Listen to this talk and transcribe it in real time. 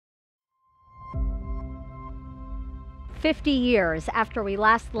50 years after we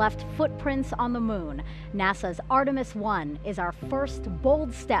last left footprints on the moon, NASA's Artemis I is our first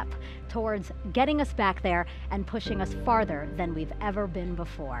bold step towards getting us back there and pushing us farther than we've ever been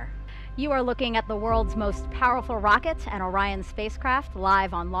before. You are looking at the world's most powerful rocket and Orion spacecraft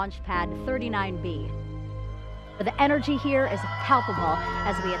live on Launch Pad 39B. The energy here is palpable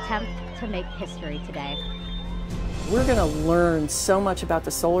as we attempt to make history today. We're going to learn so much about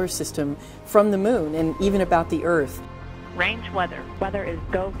the solar system from the moon and even about the Earth. Range weather. Weather is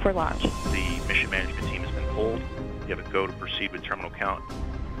go for launch. The mission management team has been pulled. You have a go to proceed with terminal count.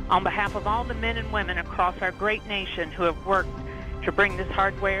 On behalf of all the men and women across our great nation who have worked to bring this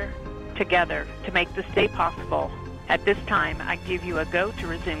hardware together to make this day possible, at this time I give you a go to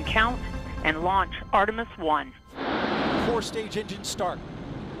resume count and launch Artemis I. Core stage engine start.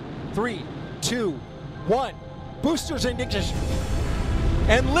 3, 2, 1. Boosters in ignition.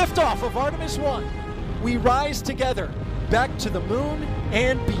 And liftoff of Artemis I. We rise together back to the moon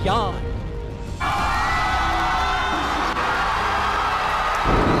and beyond.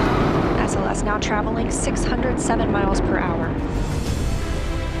 SLS now traveling 607 miles per hour.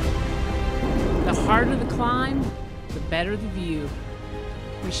 The harder the climb, the better the view.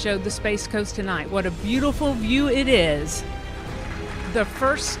 We showed the Space Coast tonight. What a beautiful view it is. The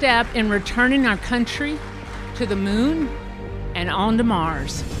first step in returning our country to the moon and on to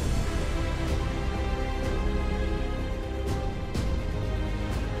Mars.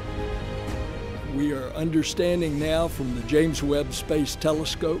 We are understanding now from the James Webb Space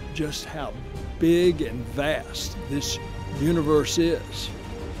Telescope just how big and vast this universe is.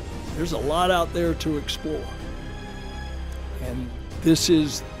 There's a lot out there to explore. And this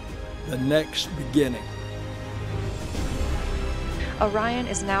is the next beginning. Orion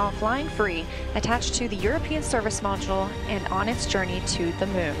is now flying free, attached to the European Service Module and on its journey to the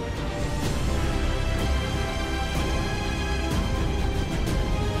moon.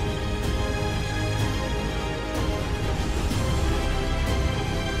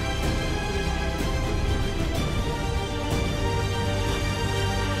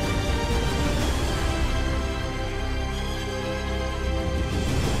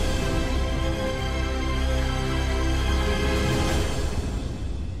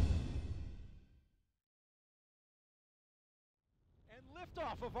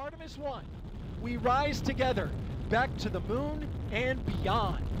 Liftoff of Artemis I. We rise together back to the moon and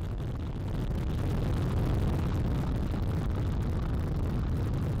beyond.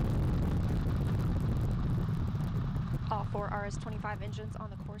 All 4 RS-25 engines on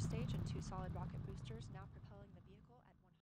the core stage and 2 solid rocket boosters now